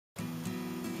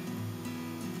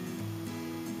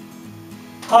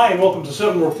Hi, and welcome to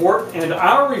 7 Report and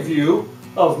our review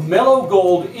of Mellow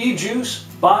Gold EJuice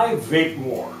by Vape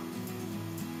Moar.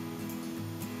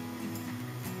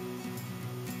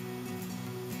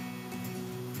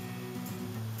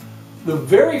 The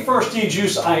very first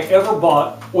EJuice I ever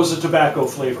bought was a tobacco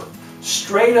flavor.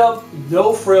 Straight up,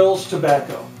 no frills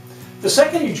tobacco. The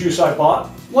second EJuice I bought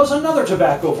was another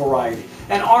tobacco variety,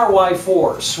 an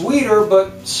RY4, sweeter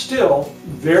but still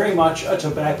very much a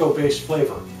tobacco-based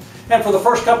flavor. And for the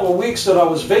first couple of weeks that I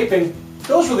was vaping,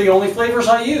 those were the only flavors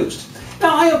I used.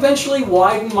 Now, I eventually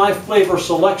widened my flavor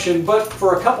selection, but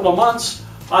for a couple of months,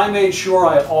 I made sure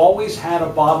I always had a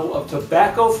bottle of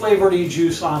tobacco-flavored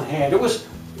EJuice on hand. It was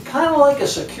kind of like a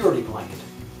security blanket.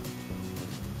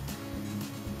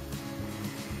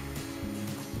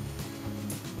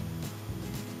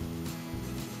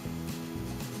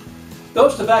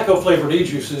 Those tobacco-flavored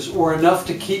EJuices were enough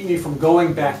to keep me from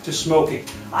going back to smoking.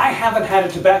 I haven't had a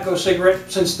tobacco cigarette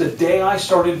since the day I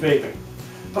started vaping.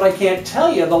 But I can't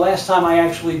tell you the last time I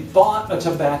actually bought a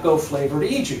tobacco-flavored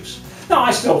EJuice. Now,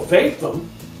 I still vape them,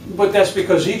 but that's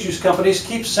because EJuice companies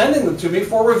keep sending them to me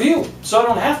for review, so I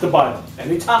don't have to buy them.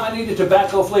 Anytime I need a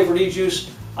tobacco-flavored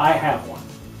EJuice, I have one.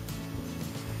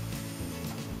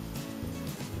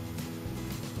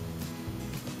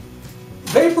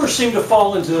 Vapors seem to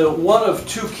fall into one of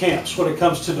two camps when it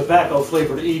comes to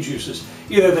tobacco-flavored EJuices.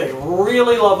 Either they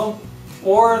really love them,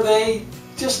 or they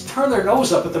just turn their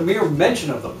nose up at the mere mention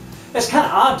of them. It's kind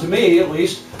of odd to me, at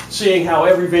least, seeing how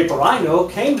every vapor I know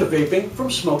came to vaping from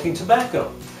smoking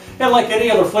tobacco. And like any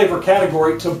other flavor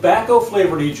category,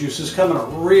 tobacco-flavored EJuices come in a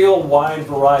real wide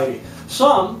variety.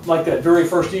 Some, like that very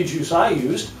first EJuice I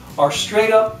used, are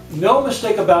straight up, no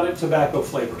mistake about it, tobacco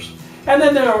flavors. And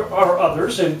then there are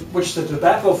others in which the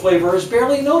tobacco flavor is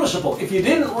barely noticeable. If you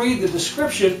didn't read the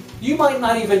description, you might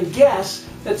not even guess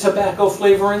that tobacco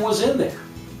flavoring was in there.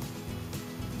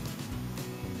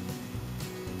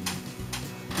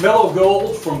 Mellow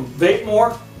Gold from Vape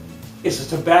Moar is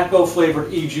a tobacco-flavored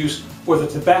EJuice where the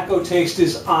tobacco taste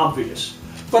is obvious,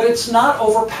 but it's not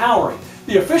overpowering.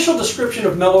 The official description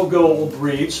of Mellow Gold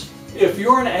reads, "If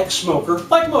you're an ex-smoker,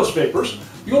 like most vapors,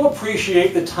 you'll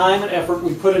appreciate the time and effort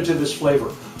we put into this flavor.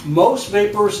 Most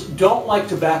vapors don't like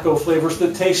tobacco flavors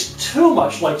that taste too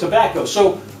much like tobacco,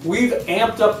 so we've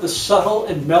amped up the subtle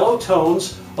and mellow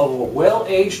tones of a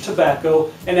well-aged tobacco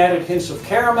and added hints of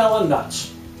caramel and nuts.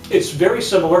 It's very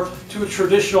similar to a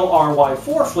traditional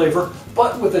RY4 flavor,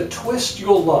 but with a twist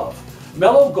you'll love.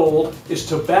 Mellow Gold is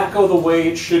tobacco the way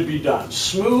it should be done.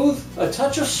 Smooth, a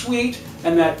touch of sweet,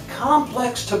 and that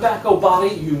complex tobacco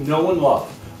body you know and love,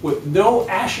 with no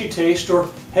ashy taste or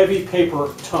heavy paper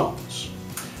tones."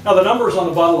 Now, the numbers on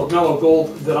the bottle of Mellow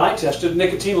Gold that I tested: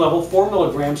 nicotine level 4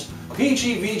 milligrams,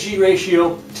 PG-VG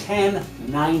ratio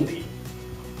 1090.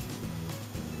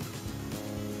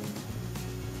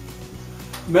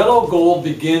 Mellow Gold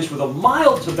begins with a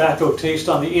mild tobacco taste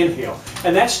on the inhale,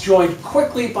 and that's joined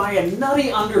quickly by a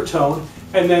nutty undertone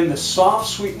and then the soft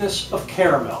sweetness of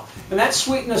caramel. And that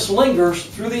sweetness lingers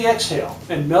through the exhale,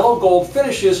 and Mellow Gold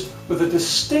finishes with a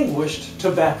distinguished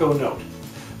tobacco note.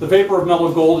 The vapor of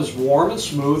Mellow Gold is warm and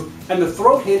smooth, and the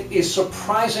throat hit is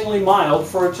surprisingly mild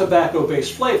for a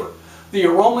tobacco-based flavor. The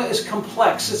aroma is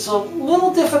complex. It's a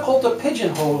little difficult to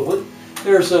pigeonhole it.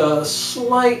 There's a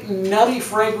slight nutty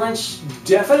fragrance,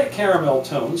 definite caramel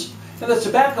tones, and the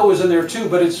tobacco is in there too,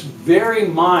 but it's very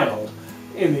mild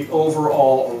in the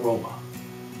overall aroma.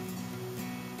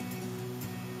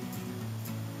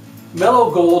 Mellow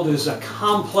Gold is a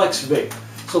complex vape.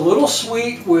 It's a little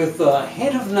sweet with a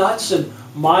hint of nuts and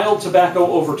mild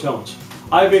tobacco overtones.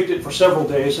 I vaped it for several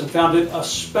days and found it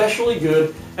especially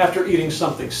good after eating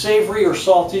something savory or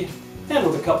salty and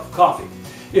with a cup of coffee.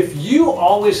 If you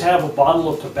always have a bottle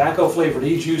of tobacco-flavored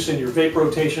EJuice in your vape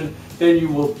rotation, then you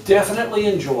will definitely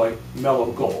enjoy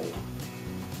Mellow Gold.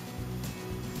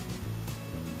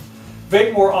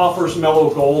 Vape Moar offers Mellow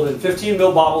Gold in 15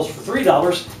 ml bottles for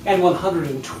 $3 and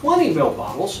 120 ml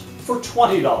bottles for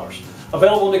 $20.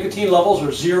 Available nicotine levels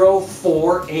are 0,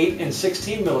 4, 8, and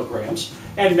 16 milligrams,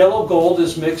 and Mellow Gold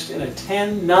is mixed in a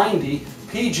 1090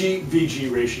 PG-VG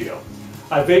ratio.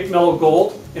 I vape Mellow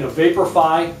Gold in a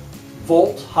VaporFi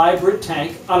Volt hybrid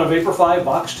tank on a VaporFi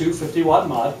Box 2 50-watt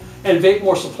mod, and Vape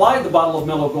Moar supplied the bottle of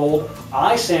Mellow Gold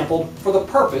I sampled for the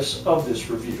purpose of this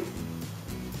review.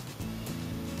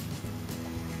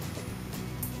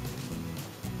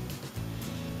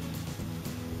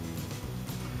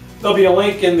 There'll be a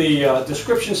link in the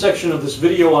description section of this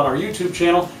video on our YouTube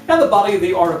channel and the body of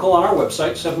the article on our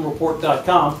website,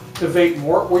 7report.com, to Vape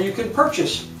Moar, where you can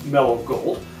purchase Mellow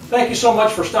Gold. Thank you so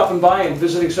much for stopping by and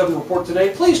visiting 7 Report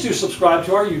today. Please do subscribe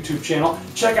to our YouTube channel.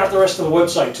 Check out the rest of the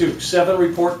website too,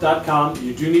 7report.com.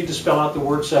 You do need to spell out the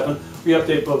word 7. We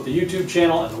update both the YouTube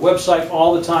channel and the website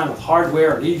all the time with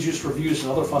hardware and EJuice reviews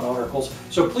and other fun articles.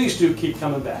 So please do keep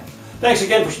coming back. Thanks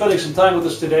again for spending some time with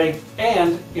us today,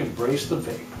 and embrace the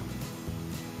vape.